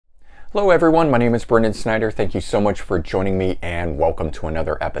Hello everyone, my name is Brendan Snyder. Thank you so much for joining me and welcome to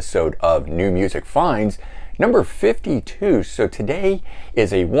another episode of New Music Finds, number 52. So today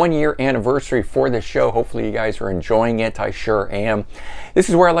is a 1-year anniversary for the show. Hopefully you guys are enjoying it. I sure am. This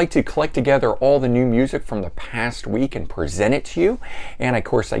is where I like to collect together all the new music from the past week and present it to you. And of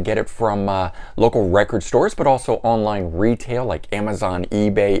course I get it from local record stores, but also online retail like Amazon,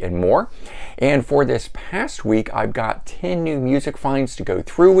 eBay, and more. And for this past week, I've got 10 new music finds to go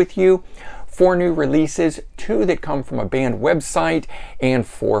through with you. 4 new releases, 2 that come from a band website, and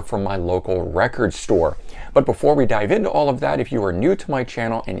 4 from my local record store. But before we dive into all of that, if you are new to my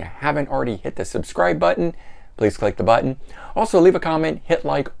channel and you haven't already hit the subscribe button, please click the button. Also leave a comment, hit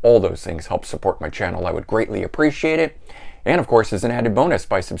like, all those things help support my channel. I would greatly appreciate it. And of course, as an added bonus,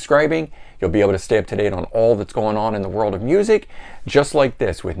 by subscribing, you'll be able to stay up to date on all that's going on in the world of music, just like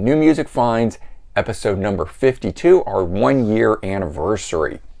this with New Music Finds, episode number 52, our 1-year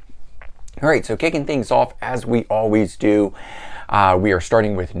anniversary. All right, so kicking things off as we always do, we are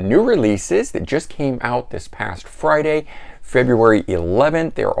starting with new releases that just came out this past Friday, February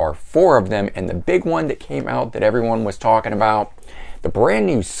 11th. There are 4 of them, and the big one that came out that everyone was talking about, the brand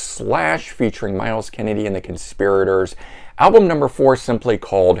new Slash featuring Miles Kennedy and the Conspirators, album number 4, simply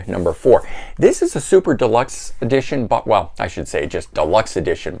called number 4. This is a super deluxe edition, well, I should say just deluxe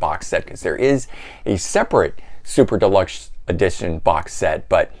edition box set, because there is a separate super deluxe edition box set,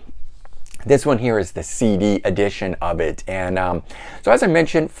 but this one here is the CD edition of it. And so as I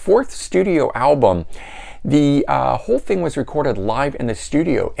mentioned, 4th studio album. The whole thing was recorded live in the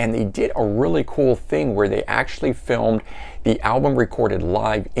studio, and they did a really cool thing where they actually filmed the album recorded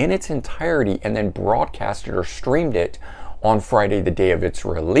live in its entirety and then broadcasted or streamed it on Friday, the day of its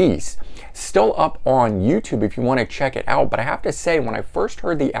release. Still up on YouTube if you want to check it out, but I have to say, when I first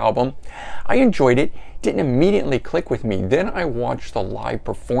heard the album, I enjoyed it. Didn't immediately click with me. Then I watched the live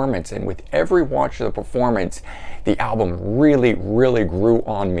performance, and with every watch of the performance, the album really grew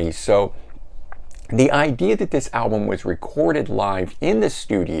on me. So the idea that this album was recorded live in the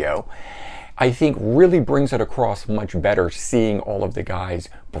studio, I think really brings it across much better seeing all of the guys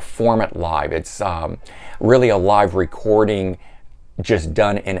perform it live. It's really a live recording just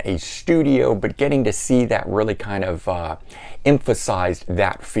done in a studio, but getting to see that really kind of emphasized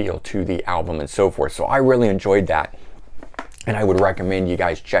that feel to the album and so forth. So I really enjoyed that, and I would recommend you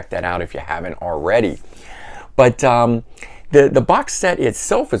guys check that out if you haven't already. But the box set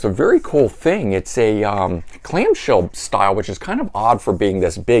itself is a very cool thing. It's a clamshell style, which is kind of odd for being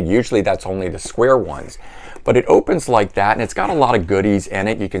this big. Usually that's only the square ones. But it opens like that, and it's got a lot of goodies in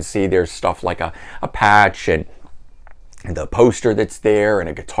it. You can see there's stuff like a patch and the poster that's there and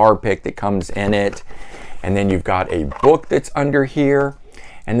a guitar pick that comes in it. And then you've got a book that's under here.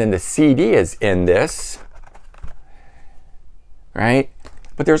 And then the CD is in this, right?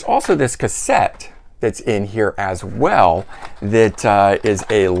 But there's also this cassette that's in here as well that is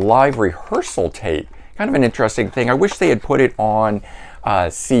a live rehearsal tape. Kind of an interesting thing. I wish they had put it on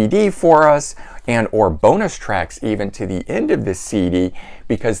CD for us, and or bonus tracks even to the end of the CD,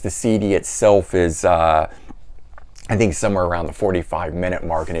 because the CD itself is I think somewhere around the 45-minute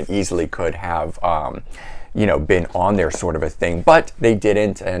mark, and it easily could have you know, been on there, sort of a thing, but they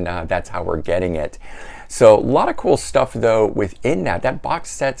didn't, and that's how we're getting it. So a lot of cool stuff though within that. That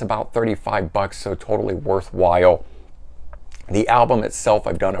box set's about 35 bucks, so totally worthwhile. The album itself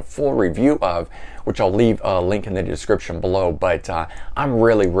I've done a full review of, which I'll leave a link in the description below, but I'm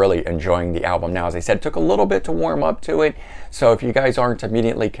really enjoying the album now. As I said, it took a little bit to warm up to it, so if you guys aren't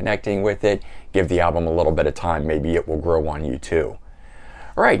immediately connecting with it, give the album a little bit of time. Maybe it will grow on you too.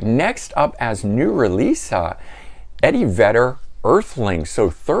 All right, next up as new release, Eddie Vedder, Earthling. So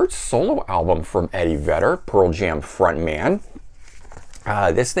 3rd solo album from Eddie Vedder, Pearl Jam frontman.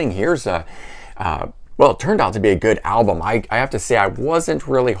 This thing here's well, it turned out to be a good album. I have to say, I wasn't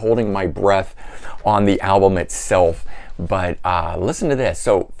really holding my breath on the album itself, but listen to this.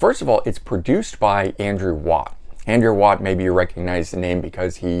 So first of all, it's produced by Andrew Watt. Andrew Watt, maybe you recognize the name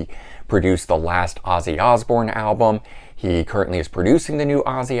because he produced the last Ozzy Osbourne album. He currently is producing the new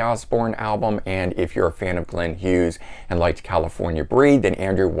Ozzy Osbourne album, and if you're a fan of Glenn Hughes and liked California Breed, then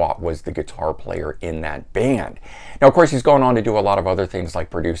Andrew Watt was the guitar player in that band. Now, of course, he's gone on to do a lot of other things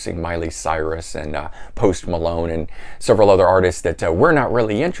like producing Miley Cyrus and Post Malone and several other artists that we're not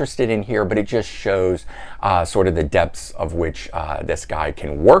really interested in here, but it just shows sort of the depths of which this guy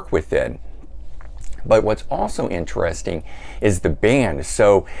can work within. But what's also interesting is the band.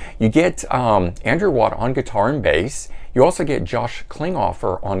 So you get Andrew Watt on guitar and bass. You also get Josh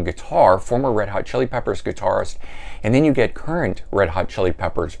Klinghoffer on guitar, former Red Hot Chili Peppers guitarist. And then you get current Red Hot Chili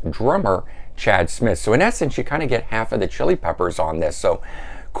Peppers drummer, Chad Smith. So in essence, you kind of get half of the Chili Peppers on this. So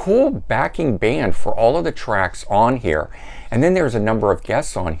cool backing band for all of the tracks on here. And then there's a number of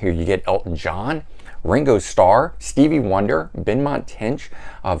guests on here. You get Elton John, Ringo Starr, Stevie Wonder, Benmont Tench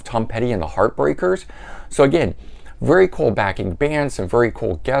of Tom Petty and the Heartbreakers. So again, very cool backing band, some very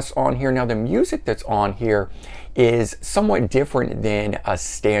cool guests on here. Now the music that's on here is somewhat different than a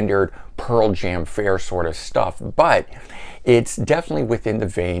standard Pearl Jam fare sort of stuff, but it's definitely within the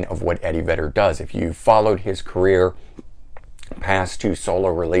vein of what Eddie Vedder does. If you followed his career, past 2 solo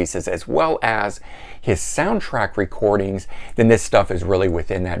releases, as well as his soundtrack recordings, then this stuff is really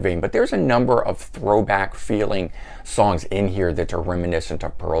within that vein. But there's a number of throwback feeling songs in here that are reminiscent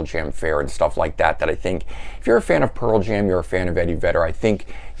of Pearl Jam fare and stuff like that, that I think if you're a fan of Pearl Jam, you're a fan of Eddie Vedder, I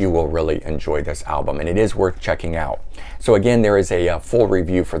think you will really enjoy this album, and it is worth checking out. So again, there is a full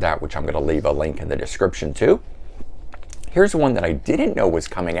review for that, which I'm going to leave a link in the description to. Here's one that I didn't know was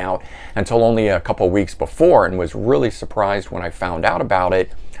coming out until only a couple weeks before, and was really surprised when I found out about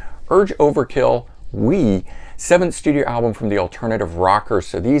it. Urge Overkill, We, 7th studio album from the alternative rockers.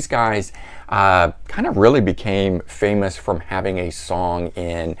 So these guys kind of really became famous from having a song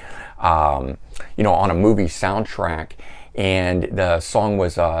in, you know, on a movie soundtrack. And the song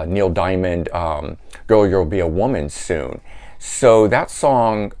was Neil Diamond, Girl, You'll Be a Woman Soon. So that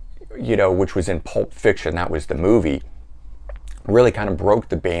song, you know, which was in Pulp Fiction, that was the movie, really kind of broke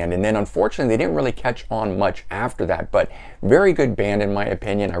the band. And then unfortunately they didn't really catch on much after that, but very good band in my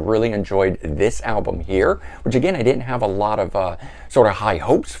opinion. I really enjoyed this album here, which again I didn't have a lot of sort of high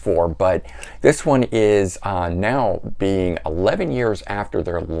hopes for, but this one is now being 11 years after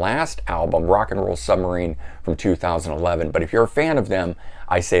their last album, Rock and Roll Submarine from 2011. But if you're a fan of them,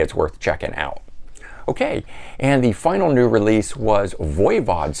 I say it's worth checking out. Okay, and the final new release was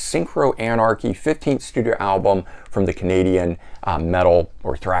Voivod's Synchro Anarchy, 15th studio album from the Canadian metal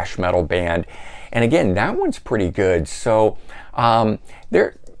or thrash metal band. And again, that one's pretty good. So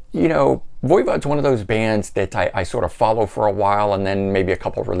they're, you know, Voivod's one of those bands that I sort of follow for a while, and then maybe a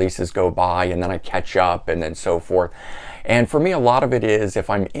couple of releases go by, and then I catch up, and then so forth. And for me, a lot of it is if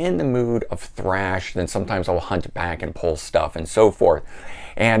I'm in the mood of thrash, then sometimes I'll hunt back and pull stuff and so forth.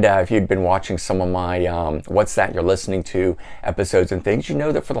 And if you'd been watching some of my What's That You're Listening To episodes and things, you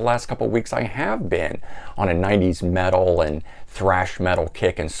know that for the last couple of weeks I have been on a 90s metal and thrash metal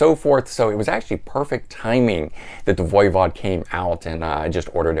kick and so forth. So it was actually perfect timing that the Voivod came out, and I just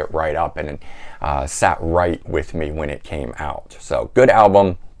ordered it right up, and it sat right with me when it came out. So good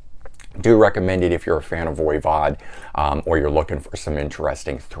album. Do recommend it if you're a fan of Voivod or you're looking for some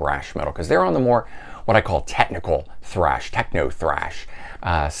interesting thrash metal, because they're on the more what I call technical thrash, techno thrash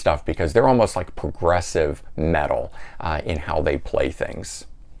stuff, because they're almost like progressive metal in how they play things.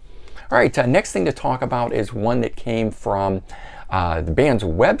 All right, next thing to talk about is one that came from the band's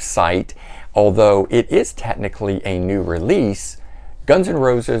website, although it is technically a new release. Guns N'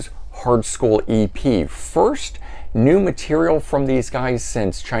 Roses Hard Skool EP, first new material from these guys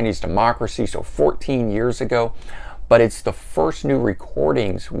since Chinese Democracy, so 14 years ago, but it's the first new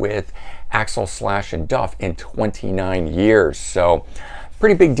recordings with Axl, Slash, and Duff in 29 years. So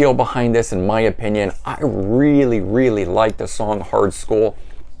pretty big deal behind this in my opinion. I really like the song Hard Skool.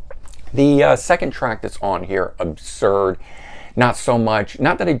 The second track that's on here, Absurd, not so much.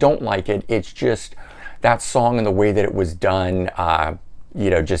 Not that I don't like it, it's just that song and the way that it was done, you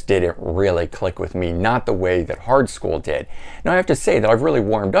know, just didn't really click with me, not the way that Hard Skool did. Now I have to say that I've really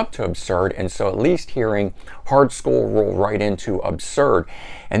warmed up to Absurd, and so at least hearing Hard Skool roll right into Absurd.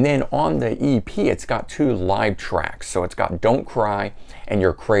 And then on the EP, it's got 2 live tracks. So it's got Don't Cry and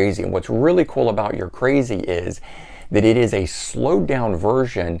You're Crazy. And what's really cool about You're Crazy is that it is a slowed down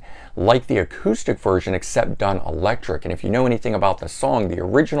version like the acoustic version, except done electric. And if you know anything about the song, the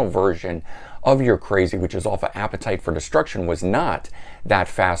original version of You're Crazy, which is off of Appetite for Destruction, was not that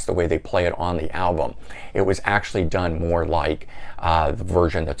fast the way they play it on the album. It was actually done more like the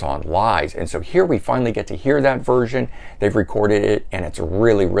version that's on Lies. And so here we finally get to hear that version. They've recorded it, and it's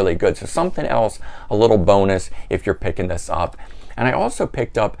really good. So something else, a little bonus if you're picking this up. And I also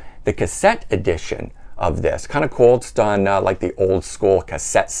picked up the cassette edition of this. Kind of cool. It's done like the old school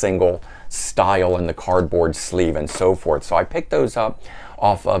cassette single style in the cardboard sleeve and so forth. So I picked those up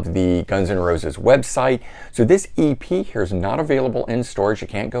off of the Guns N' Roses website. So this EP here is not available in stores. You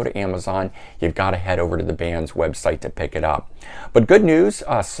can't go to Amazon. You've got to head over to the band's website to pick it up. But good news,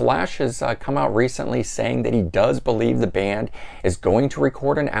 Slash has come out recently saying that he does believe the band is going to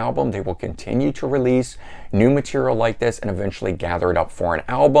record an album. They will continue to release new material like this and eventually gather it up for an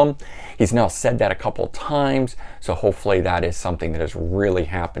album. He's now said that a couple times, so hopefully that is something that is really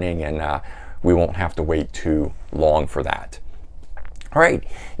happening, and we won't have to wait too long for that. All right,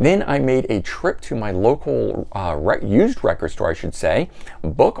 then I made a trip to my local used record store, I should say,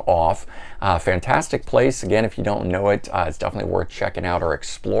 BookOff. Fantastic place. Again, if you don't know it, it's definitely worth checking out or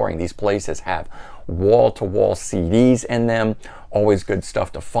exploring. These places have wall-to-wall CDs in them. Always good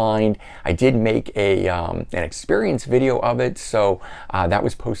stuff to find. I did make an experience video of it, so that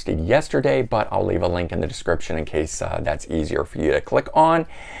was posted yesterday, but I'll leave a link in the description in case that's easier for you to click on.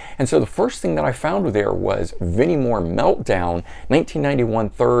 And so the first thing that I found there was Vinnie Moore Meltdown, 1991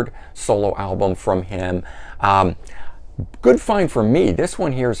 third solo album from him. Good find for me. This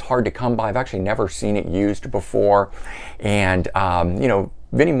one here is hard to come by. I've actually never seen it used before. And, you know,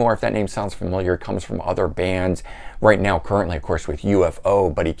 Vinnie Moore, if that name sounds familiar, comes from other bands. Right now, currently, of course, with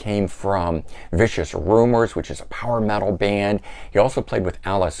UFO, but he came from Vicious Rumors, which is a power metal band. He also played with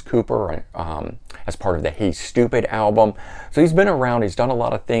Alice Cooper as part of the Hey Stupid album. So he's been around, he's done a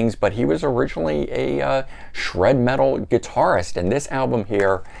lot of things, but he was originally a shred metal guitarist. And this album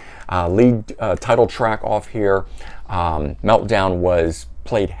here, lead title track off here, Meltdown, was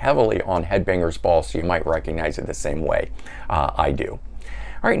played heavily on Headbangers Ball, so you might recognize it the same way I do.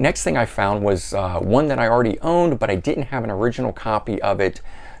 All right, next thing I found was one that I already owned, but I didn't have an original copy of it.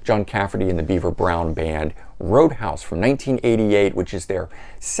 John Cafferty and the Beaver Brown Band, Roadhouse from 1988, which is their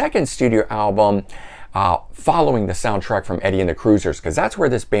second studio album, following the soundtrack from Eddie and the Cruisers, because that's where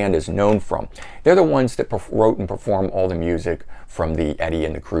this band is known from. They're the ones that wrote and performed all the music from the Eddie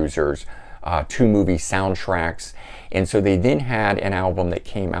and the Cruisers 2 movie soundtracks. And so they then had an album that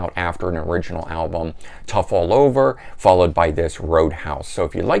came out after an original album, Tough All Over, followed by this Roadhouse. So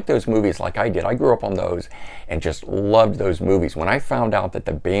if you like those movies like I did, I grew up on those and just loved those movies. When I found out that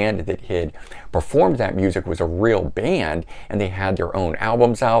the band that had performed that music was a real band and they had their own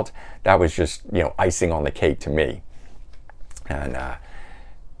albums out, that was just, you know, icing on the cake to me. And,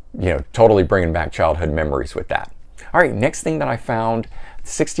 you know, totally bringing back childhood memories with that. All right, next thing that I found,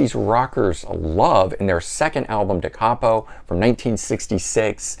 60s rockers love in their second album, Da Capo, from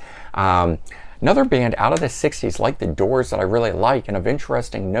 1966. Another band out of the 60s, like the Doors, that I really like. And of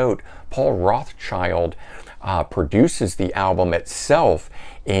interesting note, Paul Rothchild produces the album itself,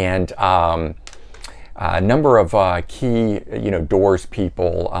 and a number of key, you know, Doors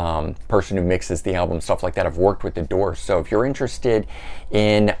people, person who mixes the album, stuff like that, have worked with the Doors. So if you're interested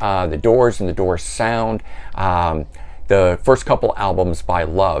in the Doors and the Doors sound, the first couple albums by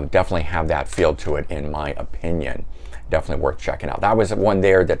Love definitely have that feel to it, in my opinion. Definitely worth checking out. That was one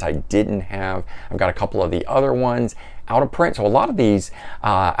there that I didn't have. I've got a couple of the other ones out of print. So a lot of these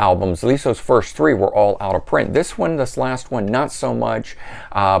albums, at least those first 3, were all out of print. This one, this last one, not so much,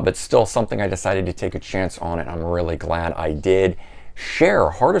 but still something I decided to take a chance on, and I'm really glad I did. Cher,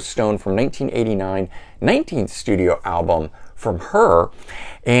 Heart of Stone from 1989, 19th studio album from her.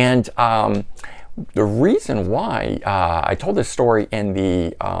 And the reason why I told this story in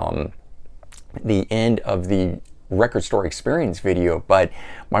the end of the record store experience video, but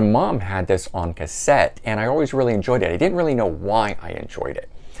my mom had this on cassette and I always really enjoyed it. I didn't really know why I enjoyed it.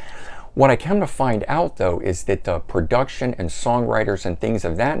 What I come to find out, though, is that the production and songwriters and things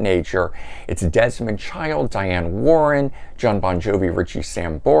of that nature, it's Desmond Child, Diane Warren, John Bon Jovi, Richie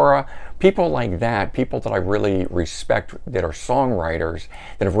Sambora, people like that, people that I really respect, that are songwriters,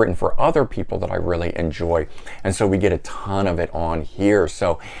 that have written for other people that I really enjoy. And so we get a ton of it on here.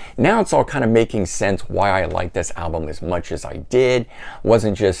 So now it's all kind of making sense why I like this album as much as I did. It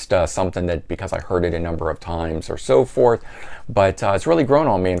wasn't just something that because I heard it a number of times or so forth, but it's really grown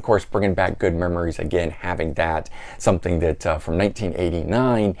on me. And of course, bringing back good memories again, having that, something that from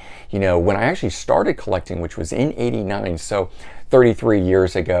 1989, you know, when I actually started collecting, which was in 89, so 33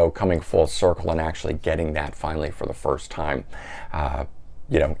 years ago, coming full circle and actually getting that finally for the first time.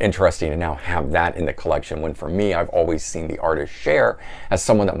 You know, interesting to now have that in the collection, when for me, I've always seen the artist Cher as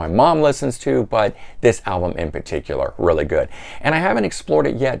someone that my mom listens to, but this album in particular, really good. And I haven't explored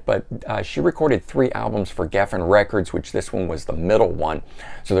it yet, but she recorded 3 albums for Geffen Records, which this one was the middle one.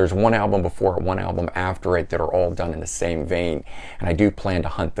 So there's one album before it, one album after it, that are all done in the same vein. And I do plan to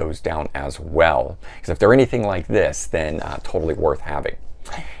hunt those down as well, because if they're anything like this, then totally worth having.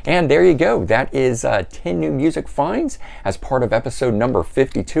 And there you go. That is 10 new music finds as part of episode number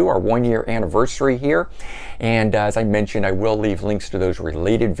 52, our 1-year anniversary here. And as I mentioned, I will leave links to those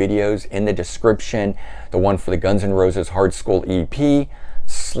related videos in the description. The one for the Guns N' Roses Hard School EP,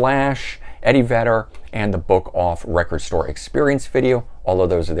 Slash, Eddie Vedder, and the BookOff Record Store Experience video. All of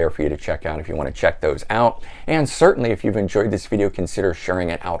those are there for you to check out if you want to check those out. And certainly, if you've enjoyed this video, consider sharing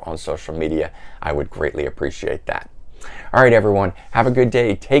it out on social media. I would greatly appreciate that. All right, everyone, have a good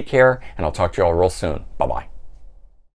day. Take care, and I'll talk to you all real soon. Bye-bye.